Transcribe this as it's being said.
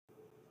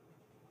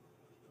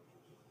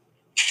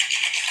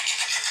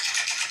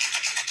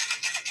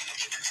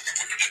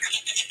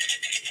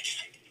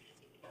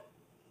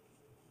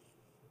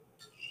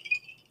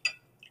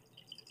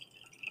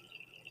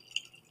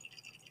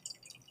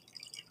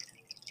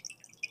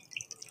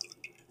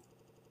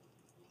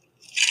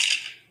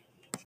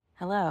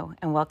Hello,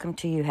 and welcome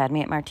to You Had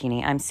Me at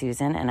Martini. I'm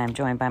Susan, and I'm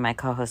joined by my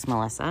co-host,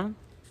 Melissa.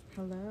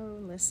 Hello,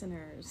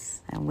 listeners.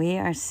 And we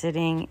are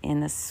sitting in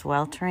the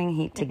sweltering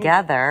heat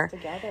together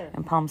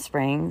in Palm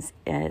Springs.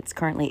 It's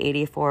currently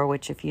 84,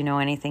 which if you know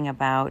anything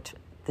about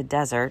the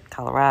desert,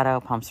 Colorado,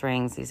 Palm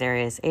Springs, these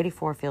areas,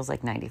 84 feels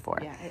like 94.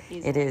 Yeah,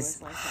 it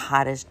is like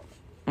hot as...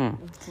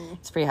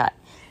 It's pretty hot.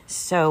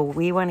 So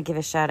we want to give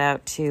a shout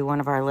out to one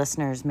of our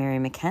listeners, Mary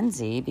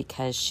McKenzie,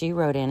 because she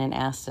wrote in and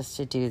asked us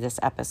to do this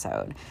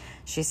episode.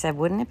 She said,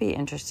 wouldn't it be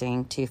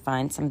interesting to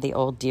find some of the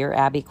old Dear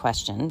Abby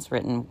questions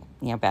written,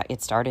 back,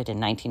 it started in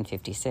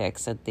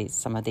 1956, so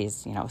some of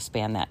these,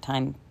 span that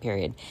time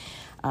period,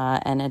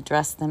 and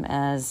address them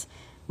as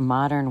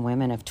modern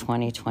women of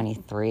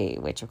 2023,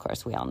 which, of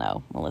course, we all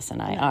know Melissa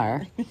and I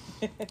are.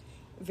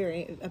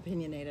 Very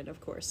opinionated,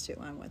 of course, too,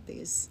 on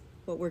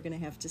what we're going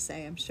to have to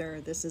say. I'm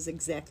sure this is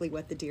exactly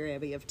what the Dear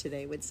Abby of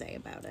today would say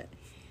about it.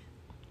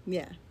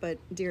 Yeah, but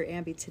Dear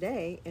Abby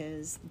today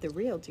is the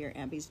real Dear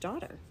Abby's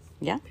daughter.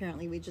 Yeah.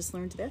 Apparently, we just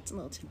learned that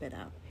little tidbit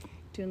out,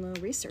 doing a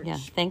little research. Yeah,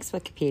 thanks,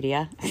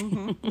 Wikipedia.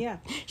 Mm-hmm. Yeah.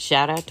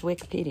 Shout out to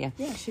Wikipedia.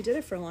 Yeah, she did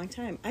it for a long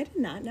time. I did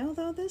not know,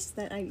 though,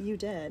 you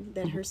did,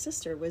 that her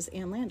sister was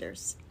Ann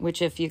Landers.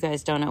 Which, if you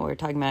guys don't know what we're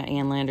talking about,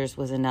 Ann Landers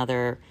was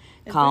another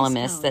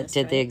columnist that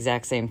did the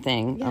exact same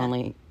thing,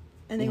 only...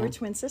 And they were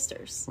twin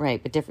sisters.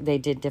 Right, but they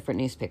did different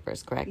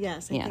newspapers, correct?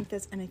 Yes, I think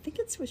I think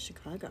it's with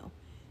Chicago,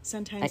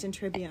 Sun-Times and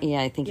Tribune.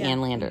 Yeah, I think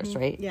Ann Landers,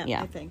 right?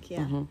 Yeah, I think,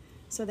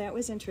 So that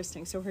was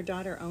interesting. So her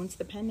daughter owns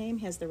the pen name,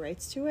 has the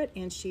rights to it,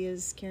 and she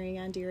is carrying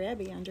on Dear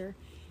Abby under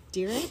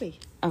Dear Abby.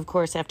 Of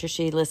course, after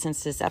she listens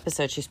to this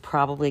episode, she's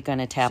probably going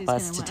to tap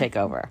us to take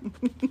over.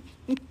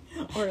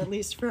 Or at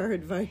least for our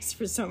advice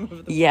for some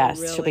of the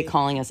really she'll be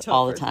calling us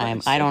all the time.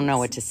 Questions. I don't know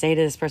what to say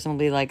to this person. We'll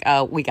be like,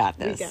 oh, we got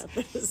this. We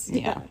got this.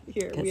 Yeah.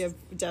 Here, we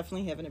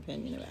definitely have an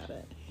opinion about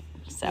it.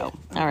 So,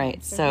 all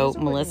right. So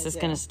Melissa's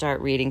going to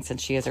start reading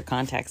since she has her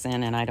contacts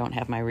in and I don't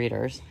have my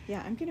readers.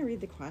 Yeah, I'm going to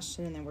read the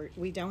question and then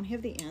we don't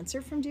have the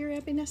answer from Dear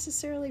Abby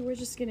necessarily. We're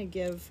just going to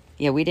give...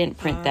 Yeah, we didn't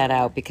print that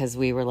out because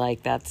we were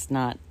like, that's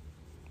not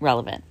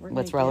relevant.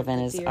 What's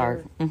relevant is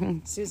our...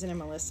 Susan and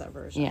Melissa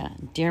version. Yeah,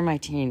 Dear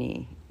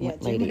Martini,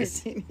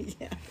 ladies. Dear Martini,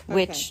 yeah. Okay.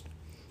 Which...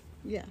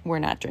 Yeah, we're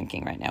not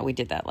drinking right now. We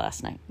did that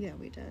last night. Yeah,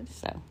 we did.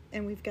 So,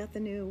 and we've got the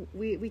new.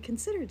 We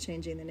considered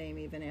changing the name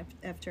even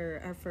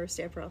after our first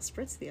Aperol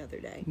Spritz the other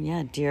day.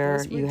 Yeah,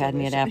 Dear, you had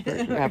me at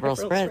Aperol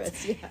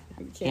Spritz.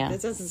 Yeah,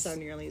 that doesn't sound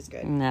nearly as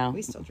good. No,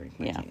 we still drink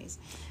martinis.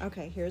 Yeah.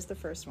 Okay, here's the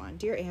first one.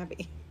 Dear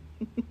Abby,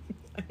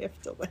 I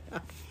have to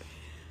laugh.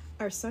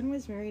 Our son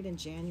was married in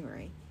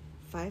January.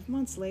 5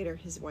 months later,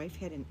 his wife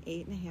had an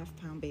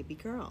 8.5-pound baby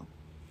girl.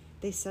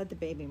 They said the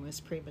baby was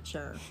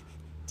premature.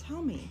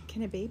 Tell me,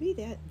 can a baby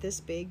this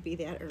big be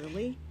that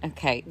early?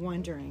 Okay.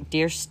 Wondering.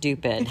 Dear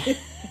stupid.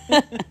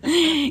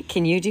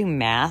 Can you do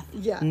math?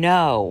 Yeah.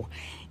 No.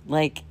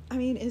 I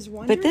mean, is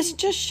wondering... But this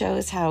just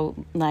shows how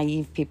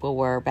naive people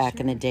were back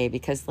in the day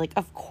because,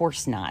 of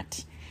course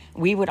not.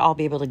 We would all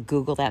be able to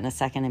Google that in a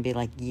second and be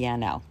like, yeah,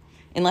 no.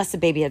 Unless the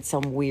baby had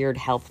some weird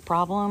health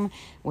problem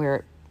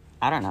where,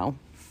 I don't know.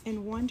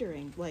 And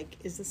wondering,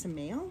 is this a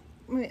male?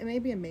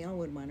 Maybe a male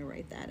would want to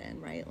write that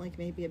in, right?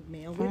 Maybe a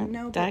male wouldn't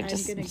know, but I'm going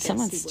to guess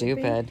someone's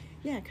stupid.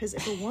 Yeah, because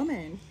if a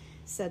woman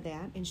said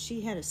that and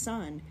she had a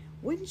son,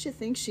 wouldn't you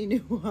think she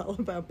knew all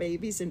about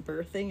babies and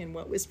birthing and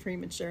what was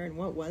premature and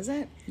what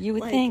wasn't? You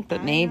would think,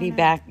 but maybe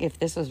back, if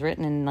this was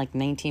written in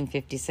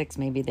 1956,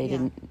 maybe they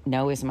didn't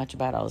know as much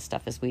about all this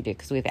stuff as we do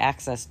because we have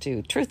access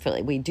to,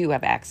 truthfully, we do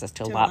have access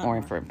to a lot more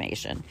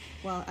information.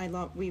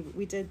 Well,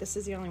 we did, this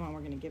is the only one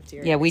we're going to give to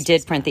you. Yeah, we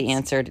did print the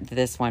answer to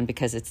this one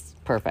because it's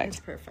perfect. It's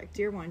perfect.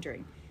 Dear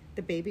Wondering,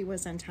 the baby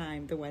was on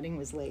time, the wedding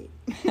was late.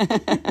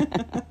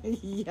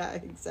 Yeah,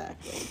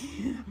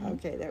 exactly.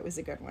 Okay, that was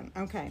a good one.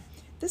 Okay.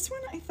 This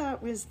one I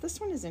thought this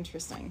one is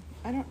interesting.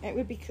 It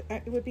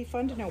would be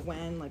fun to know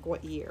when,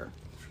 what year.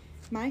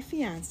 My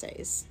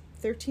fiance's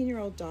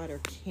 13-year-old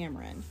daughter,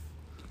 Cameron,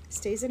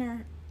 stays in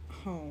our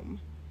home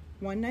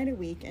one night a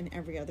week and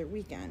every other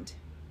weekend.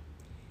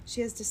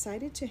 She has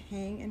decided to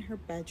hang in her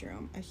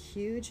bedroom a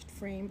huge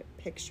framed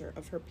picture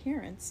of her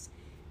parents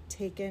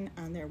taken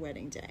on their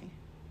wedding day.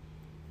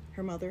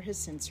 Her mother has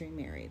since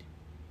remarried.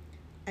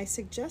 I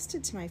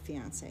suggested to my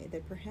fiance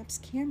that perhaps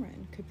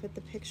Cameron could put the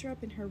picture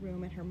up in her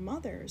room at her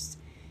mother's,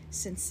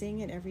 since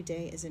seeing it every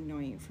day is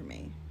annoying for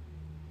me.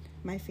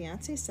 My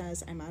fiance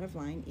says I'm out of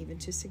line even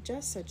to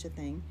suggest such a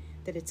thing,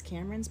 that it's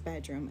Cameron's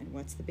bedroom and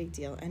what's the big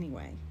deal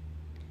anyway.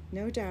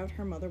 No doubt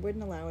her mother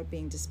wouldn't allow it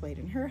being displayed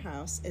in her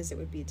house as it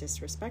would be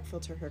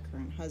disrespectful to her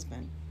current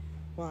husband.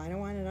 Well, I don't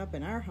want it up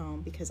in our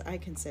home because I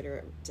consider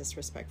it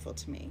disrespectful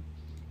to me.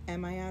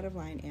 Am I out of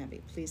line,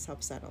 Abby? Please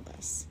help settle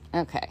this.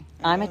 Okay.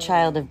 I'm a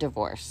child of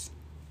divorce,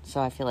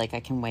 so I feel like I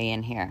can weigh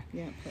in here.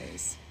 Yeah,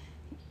 please.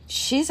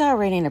 She's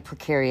already in a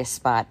precarious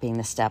spot being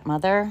the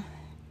stepmother.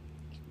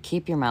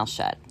 Keep your mouth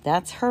shut.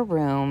 That's her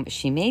room.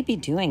 She may be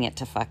doing it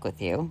to fuck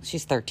with you.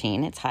 She's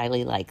 13. It's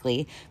highly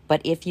likely.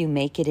 But if you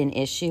make it an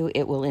issue,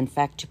 it will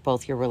infect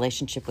both your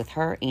relationship with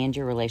her and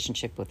your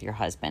relationship with your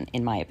husband,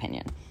 in my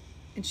opinion.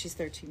 And she's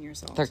 13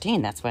 years old.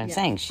 13, that's what I'm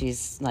saying.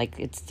 She's like,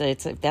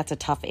 that's a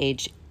tough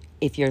age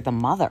if you're the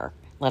mother,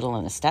 let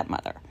alone a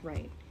stepmother.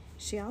 Right.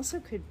 She also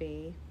could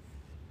be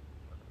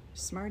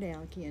smart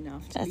alecky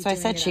enough to That's be why I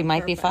doing said it she on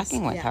might be purpose.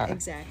 fucking with Yeah, her.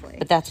 exactly.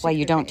 But that's She why you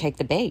could don't be. take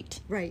the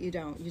bait. Right, you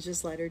don't. You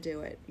just let her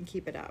do it and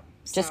keep it up.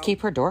 Just So,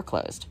 keep her door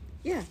closed.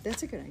 Yeah,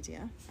 that's a good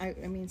idea. I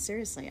mean,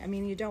 seriously. I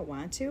mean, you don't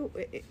want to.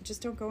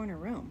 Just don't go in her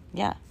room.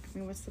 Yeah. I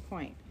mean, what's the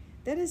point?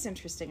 That is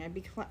interesting. I'd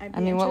be I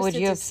mean, what would interested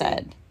you to have see.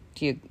 said?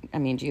 Do you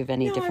have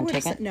any No, different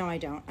take? no, I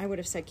don't. I would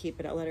have said keep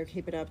it up. Let her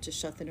keep it up. Just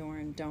shut the door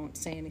and don't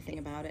say anything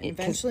about it. It-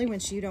 'cause- Eventually, when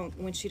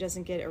she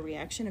doesn't get a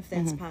reaction, if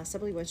that's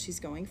possibly what she's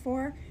going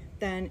for,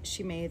 then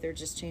she may either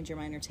just change her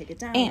mind or take it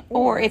down.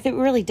 Or if it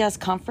really does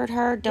comfort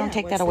her, don't Yeah,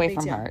 take what's that the away big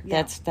from deal? her.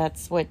 Yeah.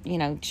 That's what,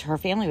 her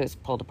family was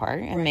pulled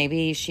apart, and Right.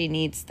 maybe she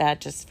needs that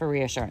just for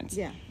reassurance.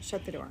 Yeah,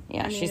 shut the door.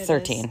 Yeah, I mean, she's it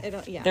 13. is-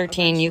 it'll- yeah,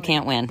 13, you eventually.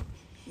 can't win.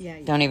 Yeah,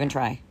 you Don't even can't.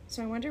 try.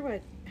 So I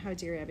wonder how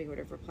Dear Abby would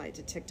have replied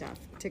to ticked off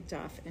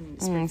in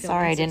Springfield,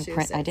 Sorry, I didn't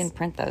Massachusetts.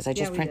 print those. I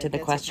just we printed did. the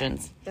That's okay.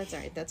 questions. That's all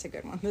right. That's a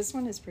good one. This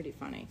one is pretty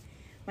funny.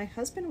 My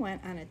husband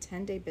went on a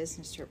 10-day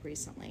business trip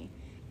recently,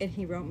 and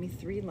he wrote me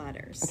 3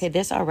 letters. Okay,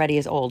 this already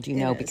is old, It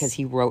is. because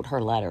he wrote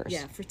her letters.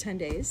 Yeah, for 10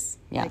 days.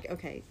 Yeah. Like,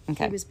 okay.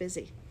 Okay. He was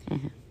busy.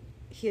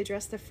 He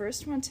addressed the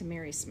first one to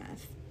Mary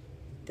Smith,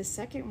 the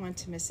second one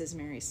to Mrs.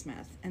 Mary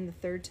Smith, and the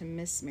third to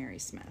Miss Mary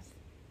Smith.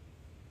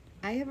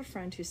 I have a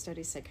friend who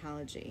studies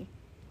psychology,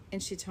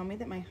 and she told me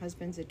that my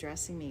husband's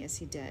addressing me as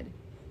he did,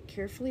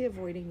 carefully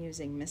avoiding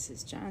using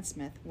Mrs. John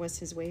Smith, was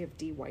his way of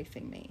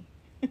de-wifing me.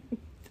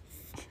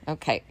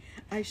 Okay.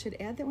 I should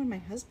add that when my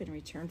husband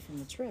returned from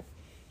the trip,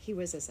 he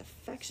was as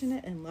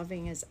affectionate and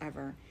loving as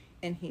ever,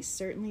 and he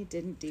certainly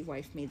didn't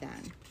de-wife me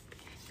then.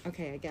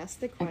 Okay, I guess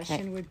the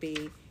question would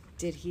be,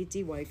 did he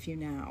de-wife you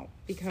now?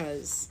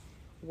 Because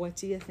what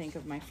do you think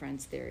of my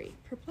friend's theory?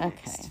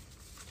 Perplexed. Okay.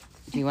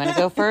 Do you want to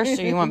go first,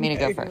 or you want me to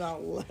go first?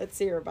 Well, let's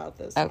hear about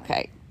this one.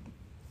 Okay.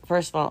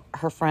 First of all,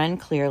 her friend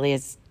clearly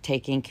is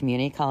taking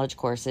community college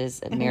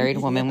courses, a married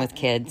woman with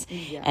kids.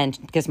 Yeah. And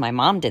because my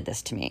mom did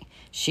this to me,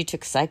 she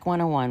took Psych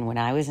 101 when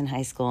I was in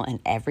high school, and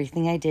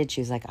everything I did, she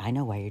was like, I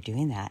know why you're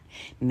doing that.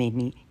 It made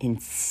me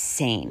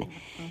insane.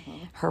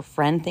 Her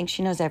friend thinks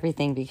she knows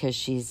everything because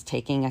she's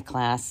taking a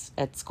class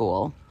at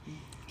school.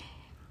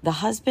 The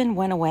husband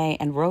went away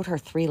and wrote her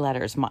 3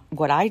 letters. My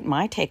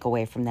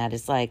takeaway from that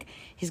is like,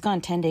 he's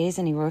gone 10 days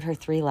and he wrote her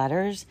 3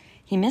 letters.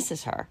 He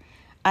misses her.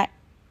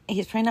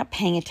 He's probably not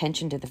paying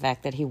attention to the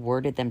fact that he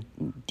worded them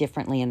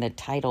differently in the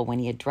title when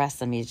he addressed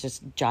them. He's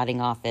just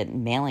jotting off it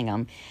and mailing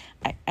them.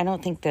 I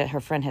don't think that her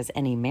friend has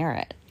any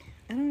merit.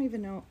 I don't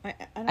even know.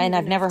 And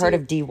I've never heard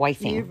of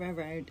de-wifing.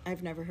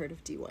 I've never heard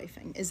of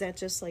de-wifing. Is that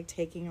just like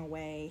taking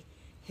away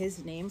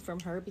his name from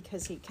her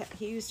because he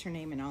used her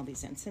name in all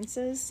these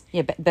instances?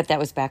 Yeah, but that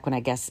was back when I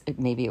guess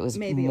maybe it was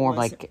more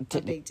like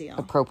a big deal.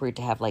 appropriate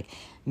to have like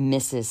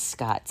Mrs.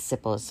 Scott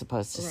Sipple as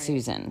opposed to Right.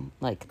 Susan.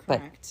 Like,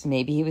 Correct. but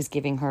maybe he was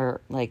giving her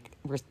like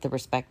the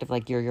respect of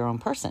like you're your own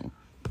person.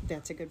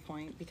 That's a good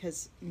point,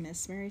 because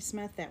Miss Mary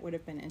Smith, that would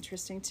have been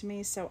interesting to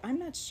me. So I'm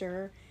not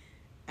sure.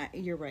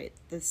 You're right.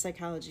 The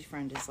psychology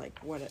friend is like,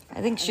 what?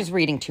 I think she's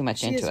reading too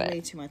much into She is it. way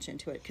too much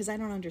into it, because I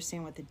don't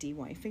understand what the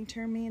de-wifing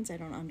term means. I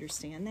don't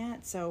understand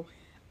that. So,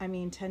 I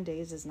mean, 10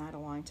 days is not a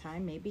long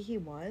time. Maybe he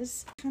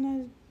was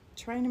kind of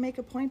trying to make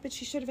a point, but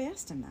she should have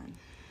asked him then.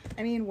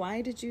 I mean,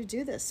 why did you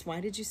do this?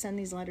 Why did you send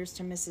these letters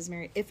to Mrs.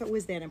 Mary? If it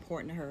was that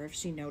important to her, if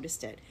she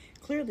noticed it.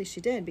 Clearly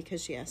she did,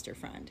 because she asked her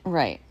friend.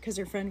 Right. Because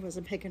her friend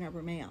wasn't picking up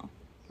her mail.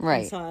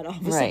 Right. And saw it all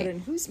of a Right. sudden.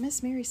 Who's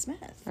Miss Mary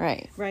Smith?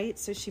 Right. Right.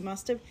 So she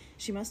must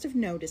have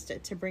noticed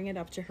it to bring it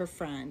up to her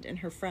friend, and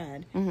her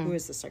friend, who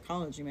is the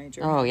psychology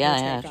major. Oh, had yeah,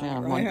 her yeah, take on yeah.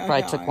 it, One- right?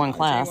 probably took one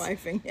class.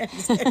 De-wifing, yeah,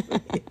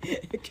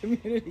 exactly.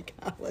 Community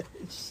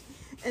college,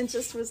 and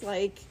just was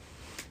like,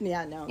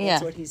 yeah, no, that's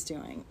Yeah. what he's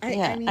doing.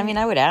 I mean,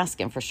 I would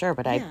ask him for sure,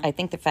 but Yeah. I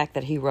think the fact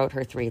that he wrote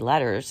her 3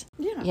 letters,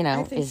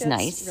 I think is that's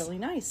nice. really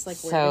nice. Like,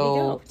 where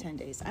So, did he go? 10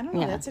 days. I don't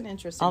know. yeah. That's an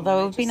interesting. Although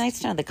one. it would be nice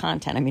to know the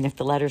content. I mean, if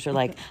the letters are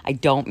like, I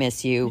don't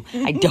miss you,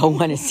 I don't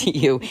want to see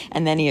you,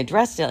 and then he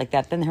addressed it like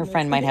that, then her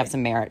friend might have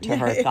some merit to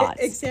her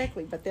thoughts.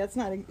 Exactly, but that's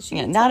not. She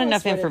Yeah, didn't not tell us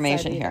enough what it said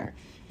information either. here.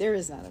 There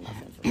is not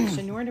enough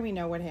information, nor do we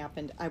know what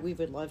happened. We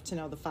would love to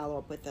know the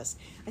follow-up with this.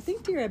 I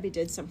think Dear Abby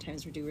did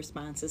sometimes do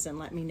responses and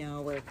let me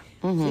know, or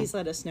please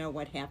let us know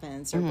what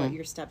happens, or what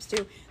your steps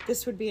do.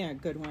 This would be a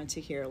good one to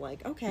hear,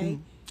 like, okay.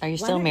 Are you why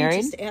still don't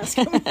married? Just ask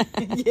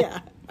him? Yeah.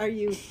 Are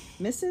you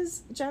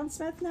Mrs. John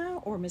Smith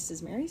now, or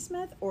Mrs. Mary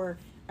Smith, or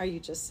are you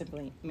just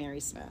simply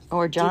Mary Smith?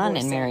 Or John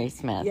and Divorcee? Mary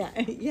Smith. Yeah,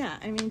 yeah.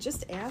 I mean,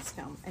 just ask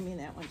him. I mean,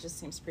 that one just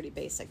seems pretty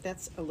basic.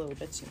 That's a little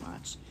bit too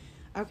much.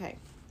 Okay.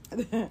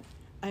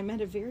 I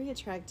met a very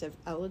attractive,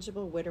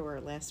 eligible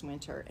widower last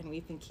winter, and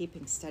we've been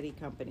keeping steady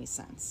company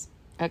since.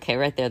 Okay,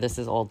 right there, this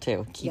is old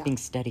too. Keeping Yeah.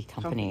 steady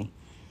company.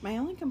 My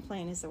only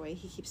complaint is the way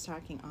he keeps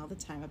talking all the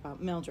time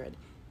about Mildred,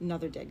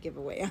 another dead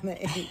giveaway on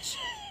the age,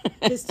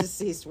 his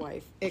deceased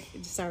wife.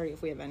 Sorry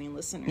if we have any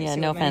listeners. Yeah, who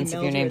no have any offense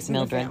if your name's Mildreds in the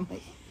Mildred.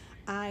 family.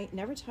 I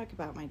never talk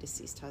about my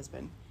deceased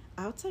husband.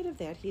 Outside of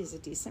that, he is a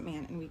decent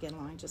man, and we get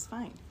along just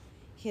fine.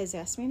 He has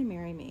asked me to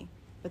marry me,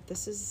 but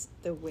this is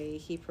the way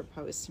he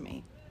proposed to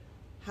me.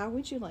 How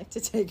would you like to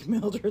take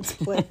Mildred's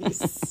place?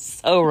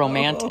 So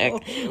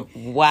romantic.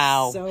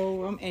 Wow.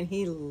 And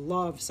he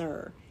loves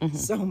her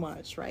so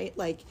much, right?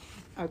 Like,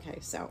 okay,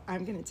 so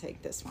I'm going to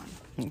take this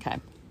one. Okay.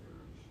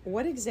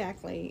 What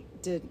exactly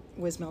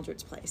was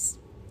Mildred's place?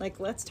 Like,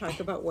 let's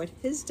talk about what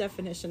his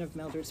definition of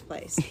Mildred's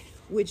place.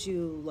 Would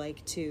you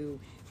like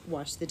to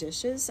wash the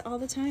dishes all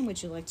the time?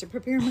 Would you like to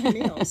prepare my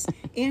meals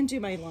and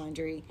do my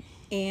laundry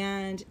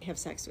and have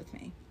sex with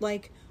me?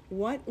 Like,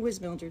 what was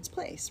Mildred's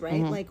place,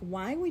 right? Like,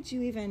 why would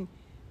you even,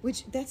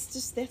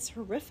 that's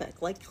horrific.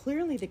 Like,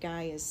 clearly the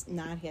guy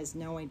has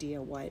no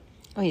idea what,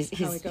 Oh, he's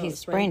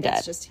brain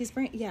dead. He's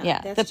brain, yeah.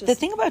 Yeah. The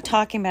thing about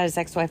talking about his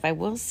ex-wife, I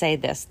will say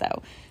this,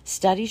 though.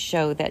 Studies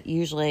show that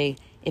usually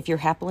if you're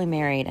happily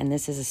married, and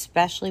this is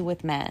especially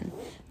with men,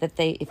 that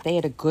if they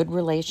had a good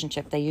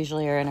relationship, they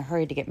usually are in a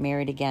hurry to get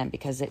married again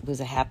because it was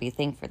a happy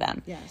thing for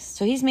them. Yes.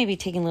 So he's maybe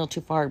taking a little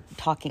too far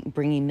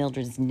bringing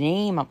Mildred's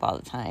name up all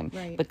the time.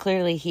 Right. But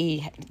clearly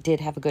he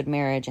did have a good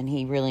marriage and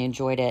he really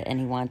enjoyed it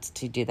and he wants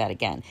to do that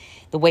again.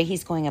 The way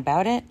he's going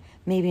about it,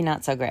 maybe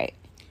not so great.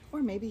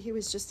 Or maybe he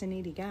was just a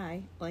needy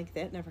guy, like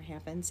that never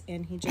happens,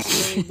 and he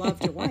just really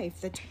loved a wife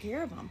that took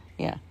care of him.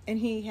 Yeah. And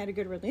he had a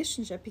good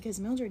relationship because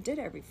Mildred did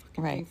every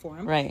fucking thing for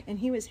him. Right. And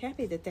he was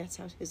happy that that's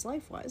how his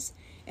life was.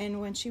 And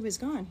when she was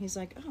gone, he's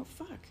like, oh,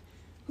 fuck,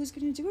 who's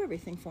going to do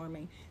everything for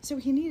me? So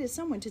he needed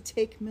someone to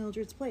take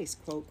Mildred's place,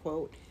 quote,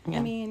 quote. Yeah.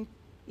 I mean,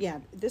 yeah,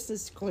 this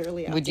is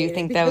clearly outdated. Would you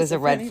think that was a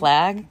red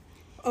flag?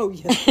 Oh,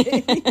 yes.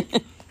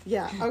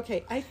 Yeah,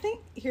 okay. I think,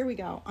 here we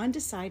go,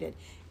 undecided.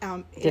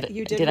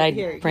 Did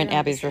I print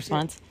Abby's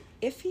response?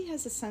 If he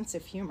has a sense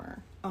of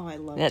humor, I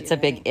love That's a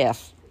big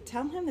if.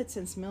 Tell him that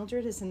since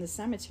Mildred is in the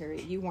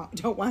cemetery, you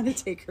don't want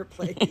to take her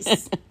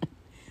place.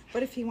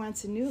 But if he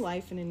wants a new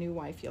life and a new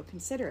wife, you'll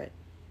consider it,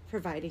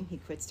 providing he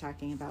quits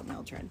talking about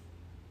Mildred.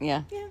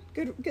 Yeah. Yeah,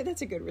 good.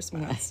 That's a good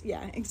response.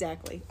 Yeah,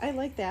 exactly. I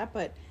like that,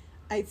 but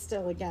I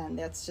still, again,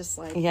 that's just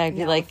like, yeah, I'd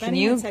be like, give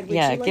me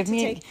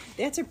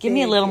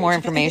a little more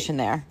information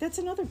there. That's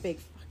another big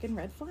fucking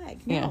red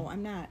flag. No,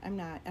 I'm not.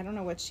 I don't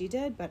know what she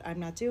did, but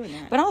I'm not doing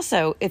that. But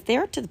also, if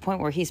they're to the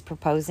point where he's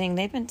proposing,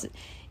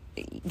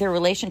 their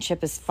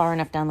relationship is far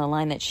enough down the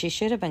line that she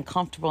should have been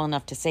comfortable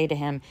enough to say to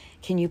him,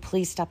 can you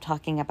please stop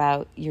talking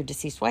about your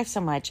deceased wife so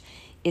much?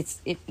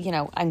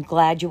 I'm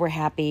glad you were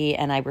happy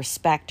and I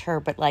respect her,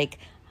 but like,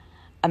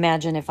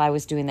 imagine if I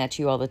was doing that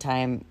to you all the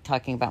time,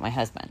 talking about my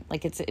husband.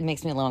 Like, it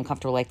makes me a little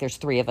uncomfortable. Like, there's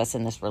three of us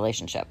in this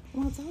relationship.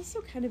 Well, it's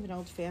also kind of an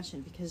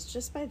old-fashioned because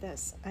just by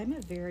this, I'm a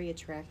very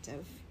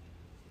attractive,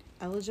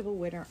 eligible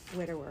widower.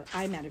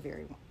 I met a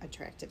very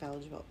attractive,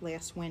 eligible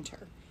last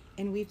winter,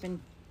 and we've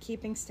been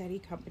keeping steady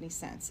company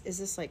since. Is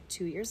this like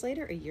 2 years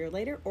later, a year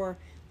later, or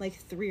like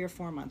 3 or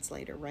 4 months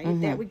later, right?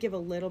 Mm-hmm. That would give a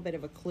little bit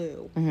of a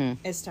clue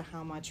as to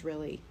how much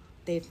really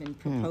they've been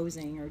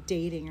proposing or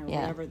dating or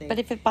whatever. But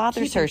if it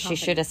bothers her, she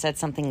should have said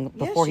something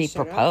before he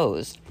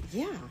proposed.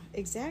 Yeah,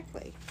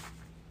 exactly.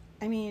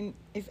 I mean,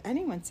 if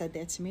anyone said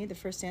that to me, the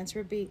first answer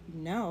would be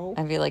no.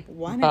 I'd be like,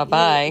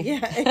 bye-bye.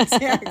 Yeah,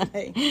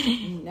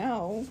 exactly.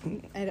 No.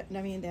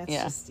 I mean, that's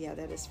just,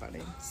 that is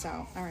funny.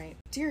 So, all right.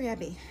 Dear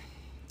Abby,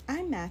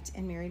 I met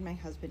and married my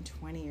husband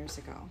 20 years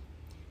ago.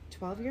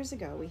 12 years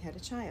ago, we had a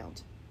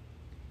child.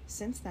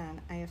 Since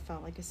then, I have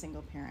felt like a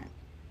single parent.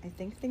 I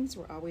think things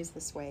were always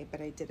this way, but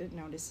I didn't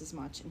notice as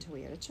much until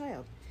we had a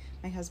child.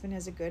 My husband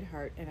has a good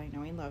heart, and I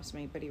know he loves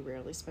me, but he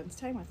rarely spends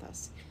time with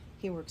us.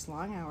 He works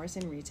long hours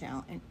in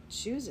retail and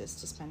chooses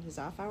to spend his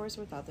off hours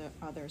with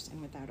others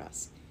and without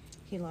us.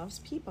 He loves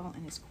people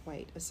and is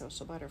quite a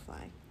social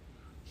butterfly.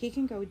 He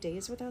can go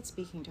days without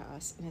speaking to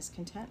us and is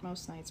content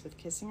most nights with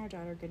kissing our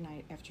daughter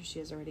goodnight after she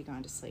has already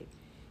gone to sleep.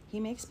 He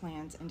makes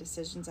plans and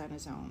decisions on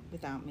his own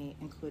without me,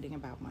 including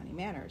about money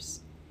matters.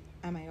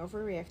 Am I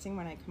overreacting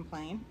when I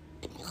complain?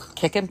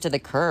 Kick him to the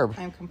curb.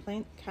 I'm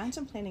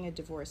contemplating a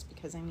divorce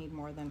because I need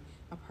more than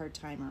a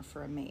part-timer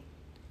for a mate.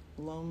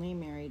 Lonely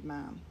married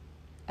mom.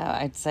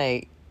 I'd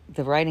say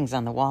the writing's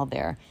on the wall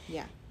there.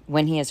 Yeah.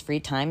 When he has free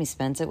time, he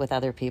spends it with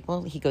other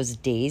people. He goes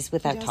days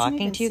without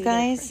talking to you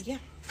guys. Yeah.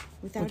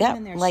 Without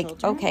even their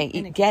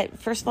children. Okay,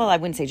 first of all, I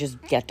wouldn't say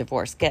just get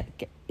divorced.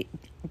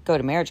 Go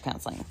to marriage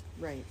counseling.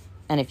 Right.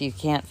 And if you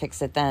can't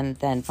fix it,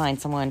 then find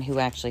someone who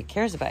actually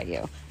cares about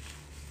you.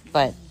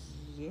 But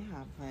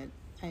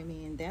I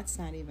mean, that's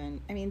not even...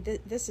 I mean,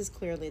 this is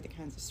clearly the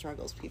kinds of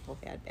struggles people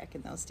had back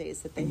in those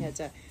days, that they had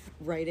to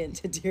write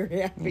into Dear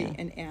Abby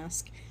and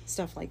ask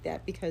stuff like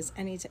that. Because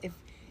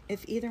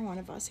if either one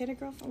of us had a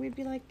girlfriend, we'd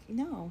be like,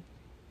 no,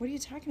 what are you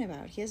talking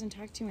about? He hasn't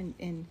talked to you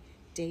in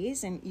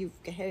days, and you've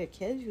had a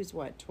kid who's,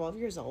 12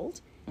 years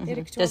old?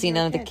 Mm-hmm. Does he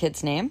know the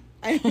kid's name?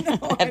 I don't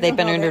know. Have they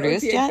been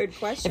introduced yet? Good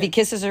question. If he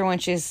kisses her when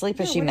she's asleep,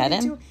 has she met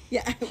him?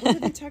 What do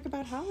they talk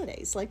about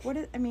holidays? Like,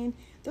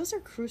 those are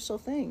crucial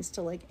things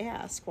to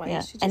ask. Why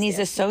is she just and he's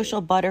a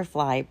social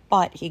butterfly,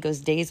 but he goes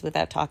days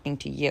without talking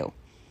to you.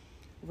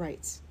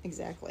 Right,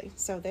 exactly.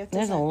 So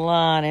there's a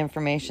lot of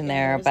information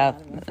there about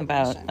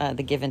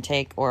the give and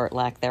take or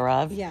lack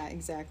thereof. Yeah,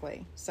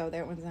 exactly. So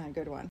that one's not a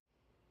good one.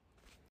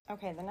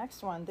 Okay, the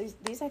next one.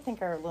 These I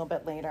think are a little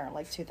bit later,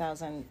 like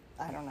 2000.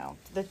 I don't know.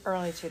 The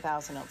early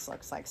 2000s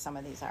looks like some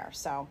of these are.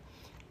 So,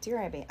 dear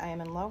Abby, I am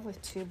in love with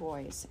 2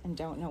 boys and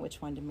don't know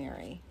which one to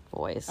marry.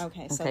 Boys.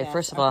 Okay, so okay. that-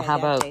 First of all, okay, how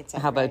that about dates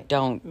it, how about right?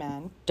 don't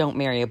Men. don't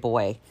marry a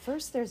boy?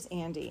 First, there's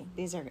Andy.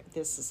 This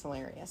is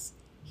hilarious.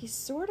 He's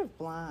sort of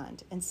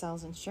blonde and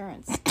sells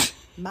insurance.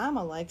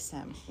 Mama likes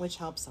him, which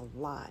helps a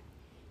lot.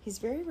 He's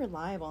very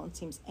reliable and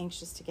seems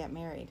anxious to get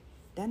married.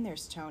 Then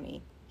there's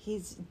Tony.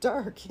 He's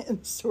dark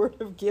and sort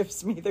of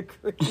gives me the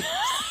creeps.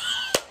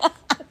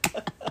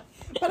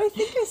 But I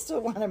think I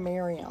still want to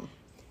marry him.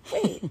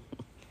 Wait,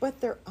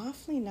 but they're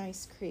awfully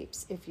nice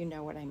creeps, if you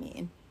know what I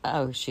mean.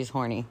 Oh, she's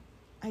horny.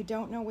 I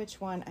don't know which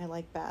one I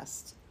like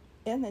best.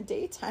 In the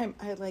daytime,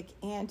 I like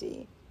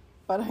Andy,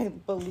 but I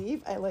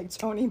believe I like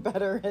Tony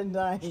better at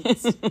night.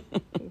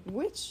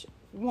 Which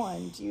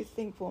one do you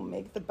think will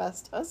make the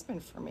best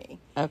husband for me?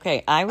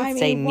 Okay, I would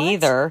say mean, what?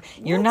 neither.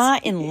 You're What's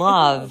not in the-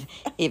 love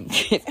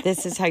if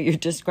this is how you're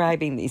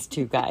describing these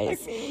 2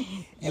 guys.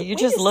 You're Wait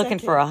just a looking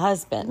for a second.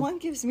 husband. One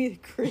gives me the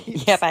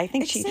creeps. Yeah, but I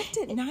think Except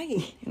at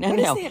night. No, what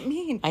no. does that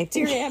mean? I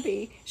think- Dear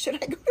Abby, should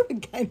I go to a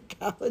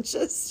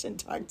gynecologist and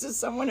talk to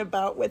someone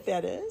about what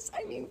that is?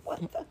 I mean, what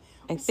the...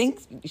 I think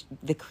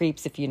the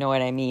creeps, if you know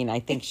what I mean, I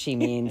think she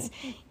means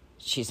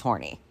she's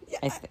horny.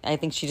 Yeah. I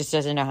think she just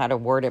doesn't know how to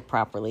word it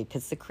properly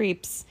because the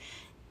creeps...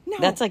 No,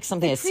 That's like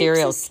something the a creeps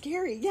serial- is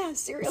scary. Yeah,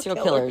 serial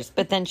serial killers. killers.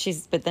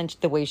 But then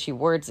the way she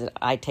words it,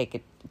 I take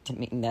it to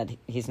mean that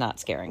he's not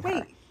scaring her.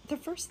 Wait, the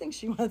first thing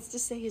she wants to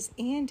say is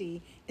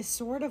Andy is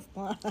sort of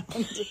blonde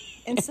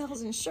and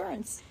sells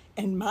insurance,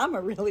 and Mama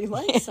really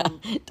likes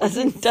him.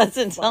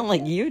 Doesn't sound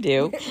like you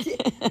do.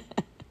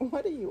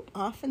 What are you,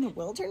 off in the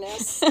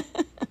wilderness?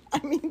 I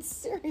mean,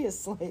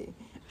 seriously.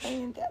 I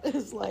mean, that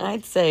is like...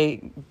 I'd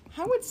say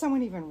How would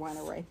someone even want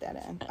to write that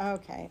in?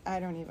 Okay, I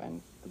don't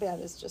even...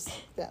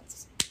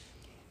 That's...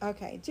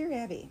 Okay, dear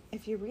Abby,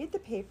 if you read the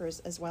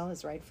papers as well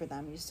as write for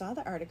them, you saw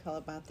the article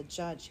about the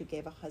judge who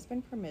gave a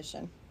husband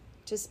permission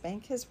to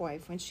spank his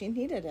wife when she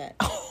needed it.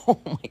 oh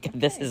my God,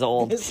 this is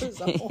old. This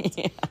is old.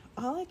 Yeah.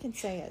 All I can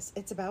say is,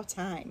 it's about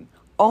time.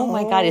 Oh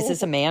my God, is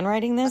this a man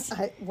writing this?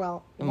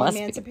 Well, It one must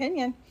man's be.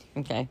 opinion.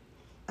 Okay.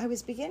 I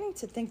was beginning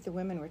to think the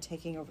women were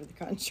taking over the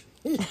country.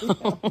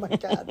 Oh my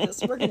God,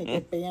 we're going to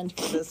get banned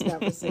for this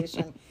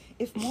conversation.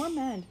 If more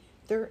men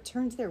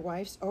turned their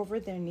wives over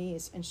their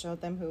knees and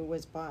showed them who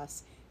was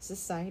boss,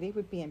 society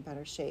would be in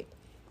better shape.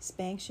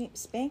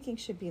 Spanking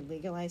should be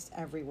legalized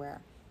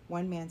everywhere.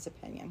 One man's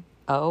opinion.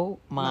 Oh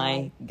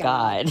my My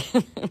God.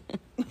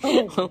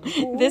 Oh,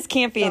 This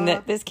can't be the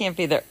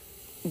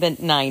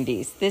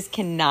 90s. This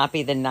cannot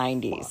be the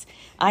 90s.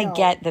 I no,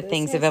 get that this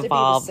things has have to be the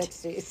evolved.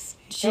 60s,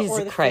 Jesus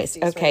or the Christ.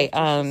 50s, Okay,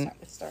 right after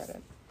she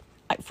started.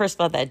 First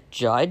of all, that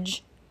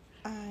judge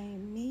I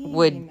mean,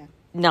 would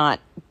not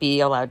be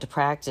allowed to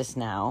practice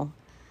now.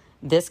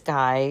 This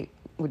guy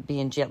would be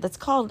in jail. That's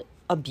called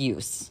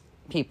abuse,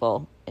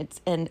 people.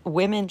 And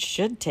women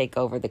should take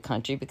over the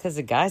country because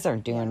the guys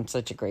aren't doing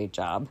such a great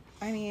job.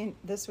 I mean,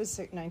 this was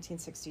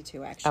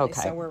 1962, actually.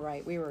 Okay. So we're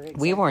right. We were.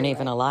 We weren't exactly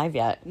even right. alive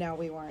yet. No,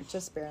 we weren't,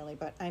 just barely.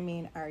 But I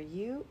mean, are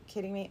you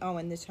kidding me? Oh,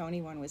 and the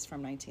Tony one was from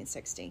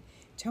 1960.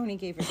 Tony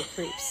gave her the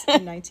creeps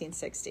in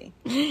 1960.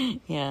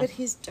 Yeah. But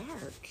he's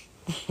dark,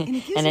 and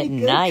he gives And me at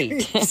good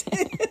night. creeps.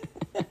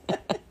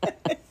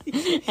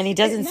 And he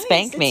doesn't At night,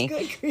 spank it's me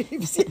good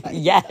creeps. Yeah.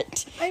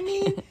 yet. I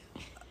mean,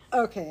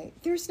 okay,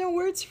 there's no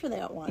words for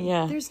that one.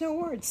 Yeah. There's no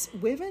words.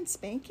 Women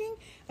spanking?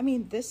 I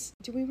mean,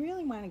 do we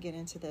really want to get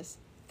into this?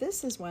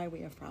 This is why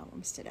we have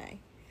problems today.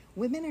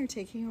 Women are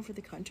taking over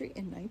the country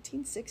in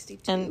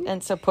 1962.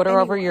 And so put her And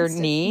he over your wants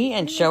to knee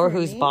and put show her over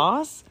who's me?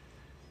 boss.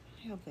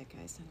 I hope that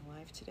guy's not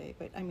alive today,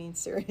 but I mean,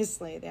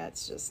 seriously,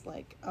 that's just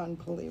like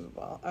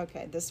unbelievable.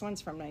 Okay, this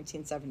one's from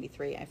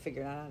 1973. I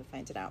figured out how to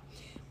find it out.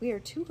 We are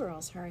 2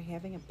 girls who are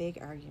having a big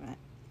argument.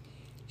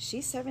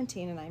 She's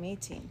 17 and I'm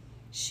 18.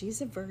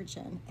 She's a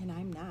virgin and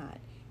I'm not.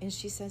 And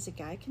she says a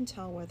guy can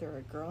tell whether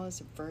a girl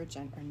is a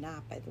virgin or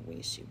not by the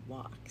way she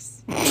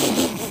walks.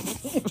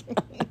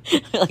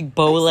 Like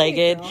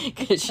bow-legged. I see, girl.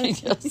 Because she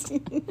just...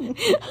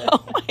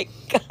 Oh my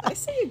God. I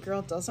say a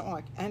girl doesn't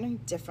walk any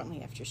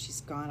differently after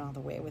she's gone all the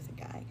way with a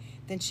guy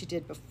than she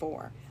did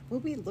before. We'll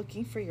be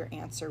looking for your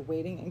answer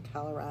waiting in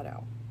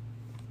Colorado.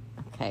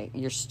 Okay,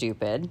 you're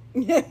stupid.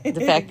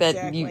 The fact that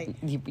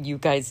Exactly. you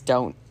guys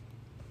don't...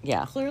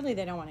 Yeah. Clearly,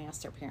 they don't want to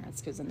ask their parents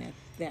because in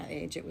that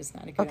age, it was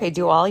not a good Okay, idea.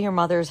 do all your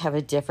mothers have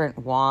a different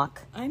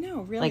walk? I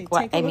know, really. Like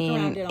what- Take a I look mean,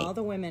 around at all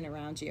the women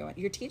around you,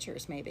 your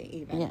teachers, maybe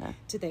even. Yeah.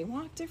 Do they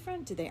walk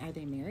different? Are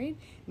they married?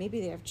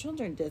 Maybe they have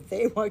children. Do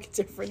they walk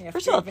different after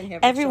First of all, even having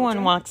everyone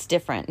children? walks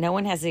different. No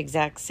one has the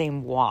exact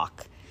same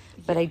walk.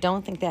 But I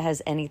don't think that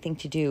has anything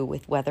to do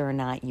with whether or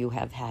not you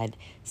have had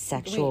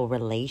sexual Wait,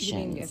 relations. You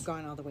mean you've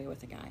gone all the way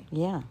with a guy?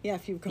 Yeah. Yeah,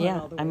 if you've gone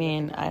all the way I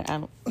mean, with a guy. I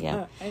don't,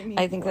 yeah. I mean,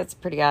 I think that's a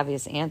pretty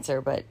obvious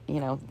answer, but,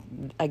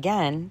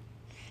 again,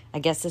 I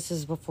guess this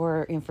is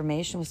before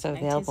information was so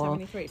available.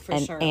 1973, for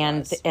and, sure it and,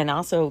 was. and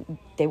also,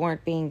 they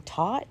weren't being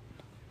taught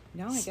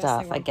No, I guess they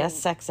stuff. I weren't guess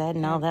being- sex ed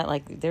and all yeah. that,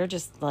 like, they're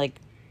just, like,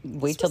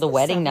 wait till the was the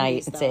wedding 70s,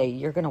 night and though. say,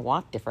 you're going to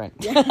walk different.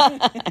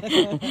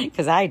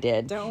 Because I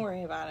did. Don't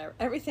worry about it.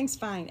 Everything's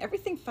fine.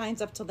 Everything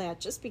fine's up till that.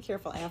 Just be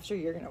careful after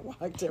you're going to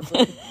walk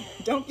different.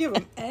 Don't give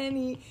them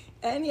any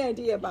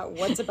idea about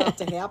what's about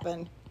to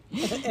happen.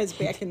 As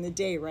back in the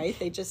day, right?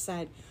 They just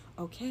said,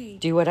 okay,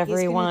 Do whatever he's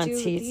he gonna wants.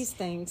 do He's these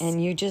things.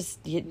 And you just,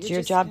 it's your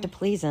just job gonna- to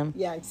please him.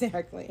 Yeah,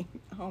 exactly.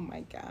 Oh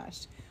my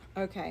gosh.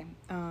 Okay.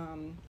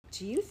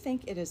 Do you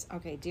think it is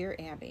okay, dear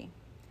Abby?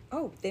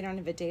 Oh, they don't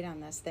have a date on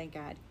this. Thank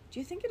God. Do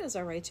you think it is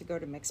all right to go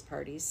to mixed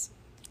parties?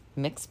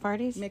 Mixed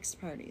parties?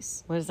 Mixed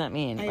parties. What does that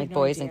mean? I Like have no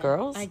boys and idea.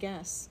 girls? I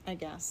guess.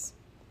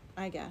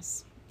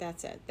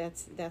 That's it.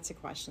 That's a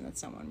question that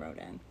someone wrote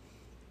in.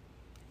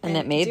 And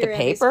that made the Dear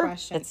Abby's paper?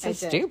 question- That's so I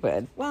did.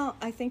 stupid. Well,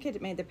 I think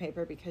it made the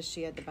paper because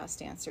she had the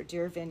best answer.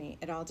 Dear Vinny,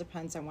 it all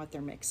depends on what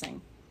they're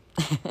mixing.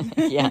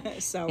 Yeah.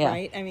 So, Yeah.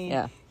 right? I mean,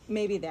 Yeah.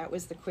 maybe that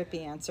was the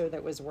quippy answer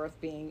that was worth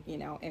being,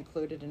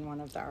 included in one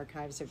of the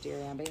archives of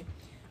Dear Abby.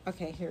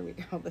 Okay, here we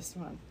go. This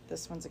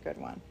one's a good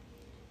one.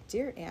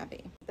 Dear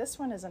Abby, this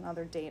one is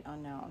another date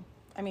unknown.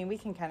 I mean, we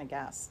can kind of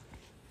guess.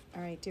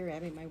 All right, Dear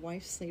Abby, my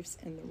wife sleeps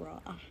in the raw.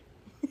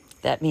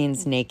 That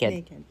means naked.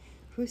 Naked.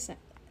 Who said?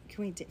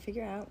 Can we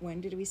figure out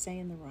when did we say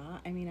in the raw?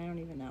 I mean, I don't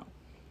even know.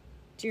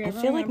 Do you I ever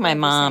feel like remember my ever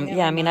mom, saying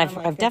that? yeah, I My mean, mom, I've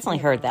like, it's definitely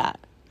in the heard raw. that.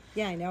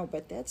 Yeah, I know,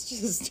 but that's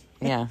just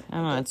Yeah. I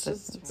don't know. that's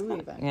It's just who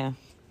even. yeah.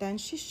 Then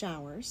she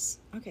showers.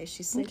 Okay,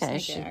 she sleeps Okay.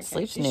 naked. She Okay,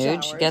 sleeps she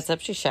nude. She showers. gets up.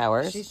 She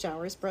showers. She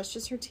showers,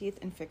 brushes her teeth,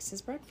 and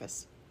fixes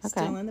breakfast. Okay.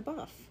 Still in the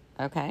buff.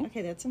 Okay.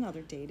 Okay, that's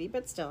another datey,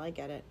 but still, I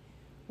get it.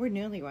 We're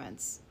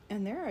newlyweds,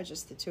 and there are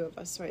just the two of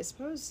us, so I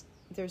suppose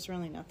there's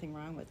really nothing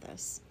wrong with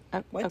this.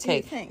 What do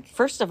you think?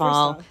 First of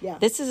all, yeah.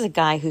 this is a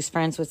guy whose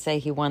friends would say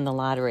he won the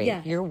lottery.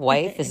 Yeah. Your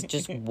wife is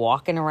just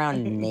walking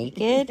around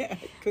naked. Yeah,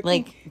 cooking-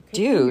 Like, cooking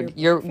dude,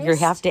 your you have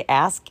breakfast. to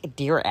ask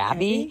Dear Abby.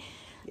 Abby?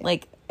 Yeah.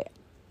 Like,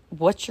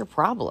 what's your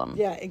problem?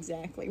 Yeah,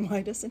 exactly.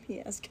 Why doesn't he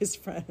ask his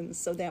friends?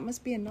 So that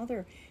must be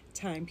another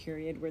time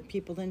period where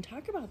people didn't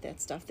talk about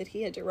that stuff that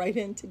he had to write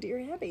into Dear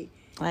Abby.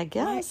 I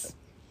guess.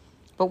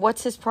 But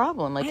what's his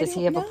problem? Like, I does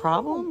he don't have a know.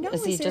 problem? No,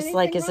 is he is there just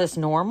like, anything is this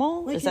wrong?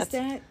 normal? Like,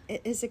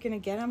 is it going to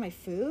get on my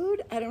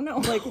food? I don't know.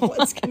 Like,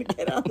 what's going to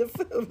get on the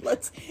food?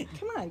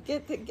 Come on,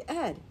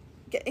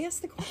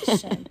 ask the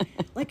question.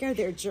 Like, are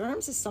there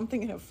germs? Is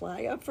something going to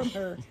fly up from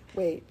her?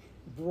 Wait,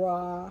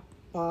 bra,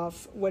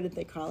 buff, what did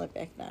they call it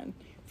back then?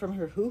 From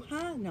her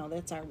hoo-ha? No,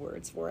 that's our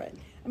words for it.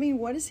 I mean,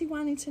 what is he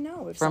wanting to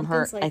know? If From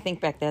her, something's like, I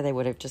think back there they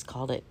would have just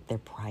called it their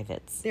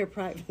privates. they're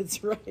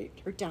privates, right?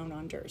 Or down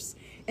unders.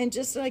 And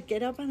just like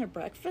get up on a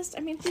breakfast?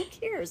 I mean, who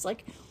cares?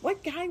 Like,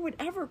 what guy would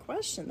ever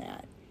question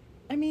that?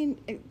 I mean,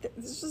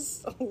 this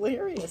is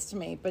hilarious to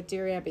me. But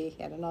Dear Abby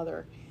had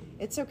another.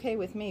 It's okay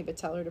with me, but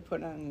tell her to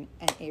put on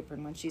an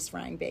apron when she's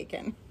frying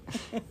bacon.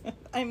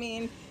 I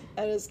mean,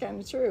 that is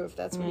kind of true. If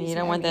that's what he's You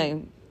don't want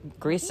the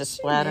grease to What's she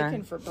splatter.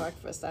 making for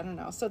breakfast? I don't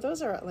know. So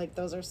those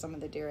are some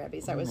of the Dear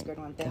Abbies. That was a good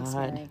one. Thanks,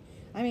 God. Mary.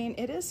 I mean,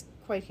 it is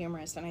quite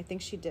humorous, and I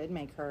think she did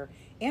make her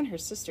and her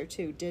sister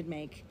too did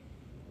make.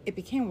 It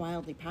became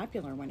wildly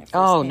popular when it first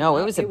Oh, came no,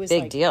 it out. was a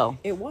big deal.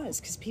 It was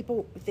because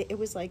people. It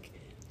was like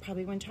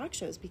probably when talk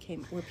shows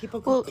became where people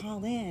could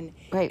call in.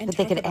 Right, and but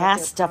they talk could about ask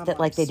their stuff that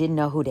like they problems. didn't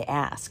know who to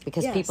ask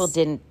because Yes. people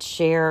didn't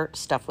share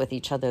stuff with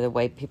each other the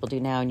way people do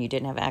now, and you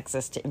didn't have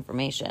access to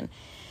information.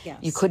 Yes.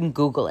 You couldn't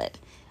Google it.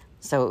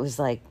 So it was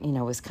like, it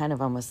was kind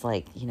of almost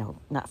like,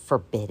 not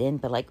forbidden,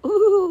 but like,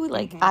 ooh,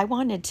 like I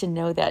wanted to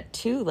know that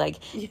too. Like,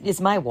 is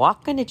my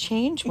walk going to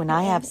change when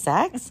I have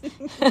sex?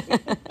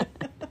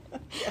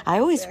 I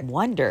always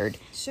wondered.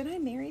 Should I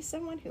marry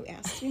someone who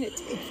asks me to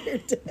take their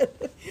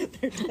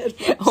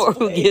dead Or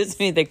who place? gives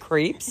me the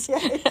creeps. Yeah,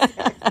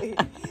 exactly.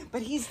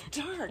 But he's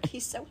dark.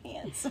 He's so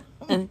handsome.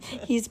 And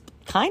he's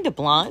kind of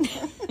blonde.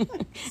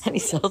 And he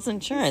sells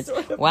insurance.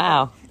 Sort of.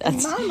 Wow. And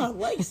That's Mama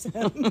likes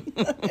him.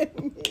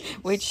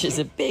 which is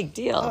a big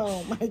deal.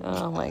 Oh my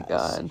my gosh.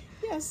 God.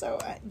 Yeah, so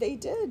they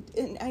did,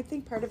 and I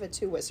think part of it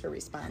too was her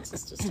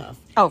responses to stuff.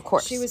 Oh, of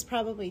course.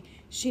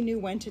 She knew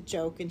when to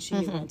joke and she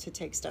knew when to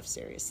take stuff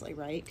seriously,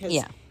 right? Because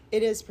Yeah.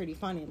 it is pretty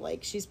funny.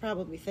 Like, she's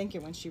probably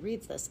thinking when she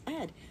reads this,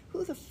 Ed,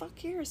 who the fuck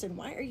cares, and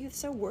why are you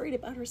so worried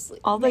about her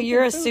sleep? Although making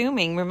you're food?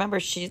 assuming, remember,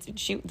 she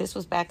this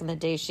was back in the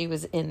day. She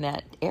was in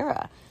that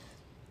era.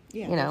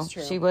 Yeah, That's that's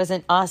true. she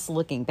wasn't us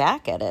looking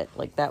back at it.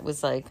 Like that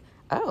was like,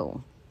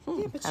 oh.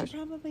 Yeah, but she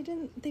probably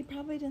didn't. They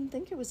probably didn't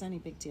think it was any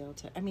big deal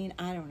to. I mean,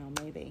 I don't know.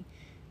 Maybe.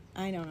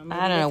 I don't know. Maybe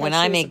I don't they know. thought When she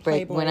I was a make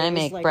playboy, when I it was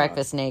make like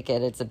breakfast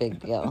naked, it's a big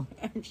deal.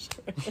 I'm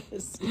sure it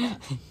is. Yeah.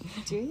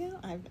 Do you?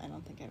 I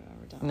don't think I've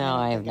ever done. No,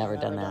 I have don't think never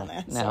I've done ever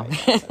that. So No, I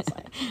guess it's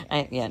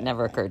like, it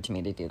never occurred to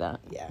me to do that.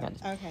 yeah. God.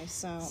 Okay,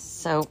 so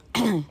So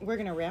we're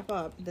gonna wrap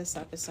up this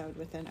episode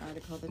with an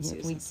article that Susan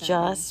we sent me.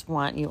 just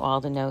want you all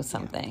to know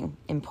something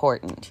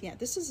important. Yeah,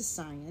 this is a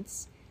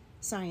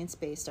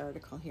science-based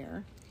article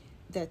here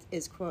that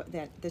is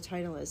that the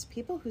title is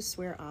 "People Who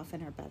Swear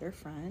Often Are Better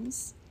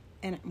Friends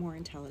and More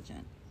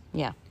Intelligent."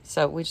 Yeah.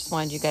 So we just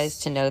wanted you guys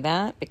to know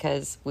that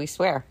because we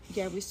swear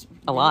Yeah,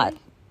 a lot.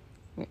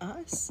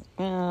 us,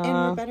 and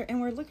we're better,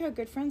 and look how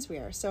good friends we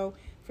are. So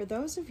For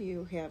those of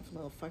you who have a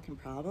little fucking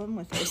problem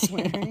with our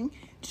swearing,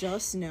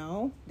 just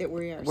know that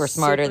we're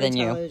smarter super than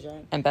you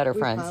intelligent. and better we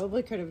friends. We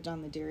probably could have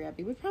done the deer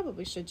Abby. We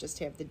probably should just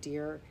have the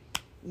deer,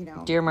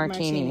 deer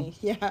martini.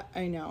 Yeah,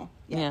 I know.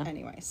 Yeah.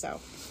 Anyway, so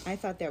I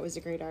thought that was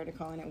a great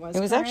article, and it was.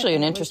 It was actually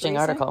an interesting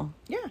article.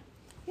 Yeah.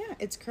 Yeah,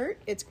 it's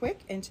curt, it's quick,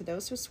 and to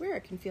those who swear,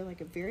 it can feel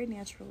like a very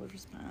natural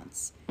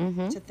response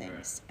to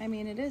things. I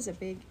mean,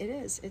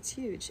 it's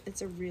huge.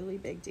 It's a really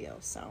big deal.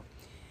 So,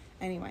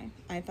 anyway,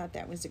 I thought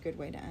that was a good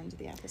way to end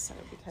the episode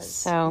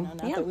because, not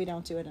that we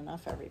don't do it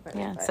enough, everybody.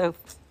 Yeah, but, so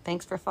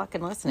thanks for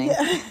fucking listening.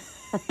 Yeah.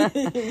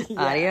 Adios.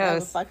 Have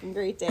a fucking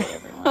great day,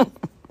 everyone.